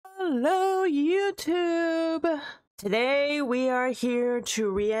Hello YouTube! Today we are here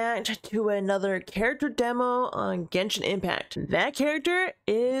to react to another character demo on Genshin Impact. That character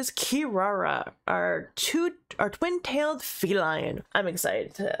is Kirara, our twin-tailed feline. I'm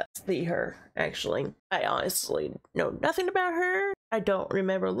excited to see her, actually. I honestly know nothing about her. I don't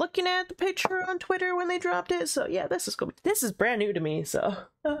remember looking at the picture on Twitter when they dropped it, so yeah, this is brand new to me, so.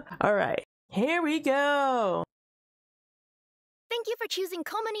 Alright, here we go! Thank you for choosing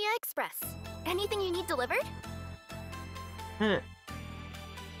Komania Express. Anything you need delivered? Rest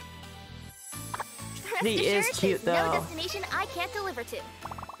He is assured, cute, there's though. no destination I can't deliver to.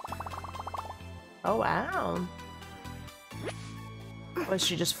 Oh wow. Does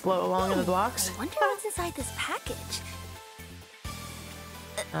she just float along in the blocks? I wonder what's inside this package.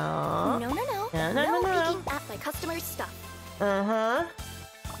 Oh. No. No. Peeking at my customers' stuff.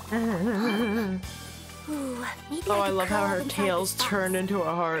 Ooh, maybe Oh, I could love how curl her up inside tails this box. turned into a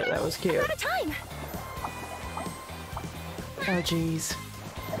heart. That was cute. We're out of time. Oh jeez.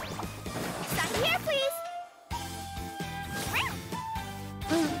 Sign here, please.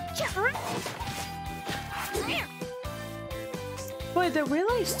 Boy, they're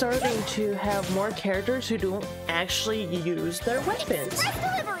really starting to have more characters who don't actually use their weapons.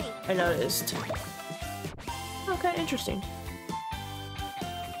 Express delivery. I noticed. Okay, interesting.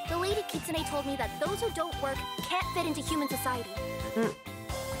 The lady Kitsune told me that those who don't work can't fit into human society.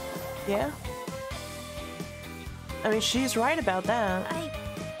 Yeah? I mean, she's right about that.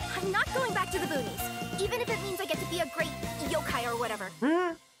 I'm not going back to the boonies, even if it means I get to be a great yokai or whatever.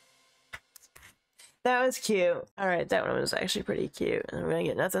 That was cute. Alright, that one was actually pretty cute. I'm gonna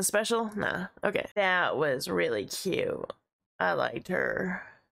get nothing special? Nah. Okay. That was really cute. I liked her.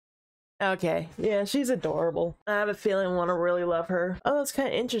 Okay. Yeah, she's adorable. I have a feeling I want to really love her. Oh, it's kind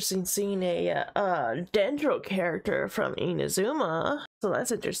of interesting seeing a Dendro character from Inazuma. So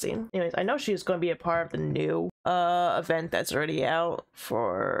that's interesting. Anyways, I know she's going to be a part of the new event that's already out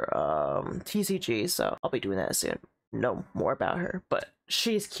for TCG, so I'll be doing that soon. Know more about her, but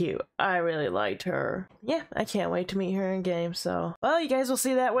she's cute. I really liked her. Yeah, I can't wait to meet her in game. So, well, you guys will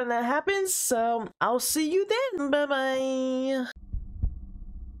see that when that happens. So, I'll see you then. Bye bye.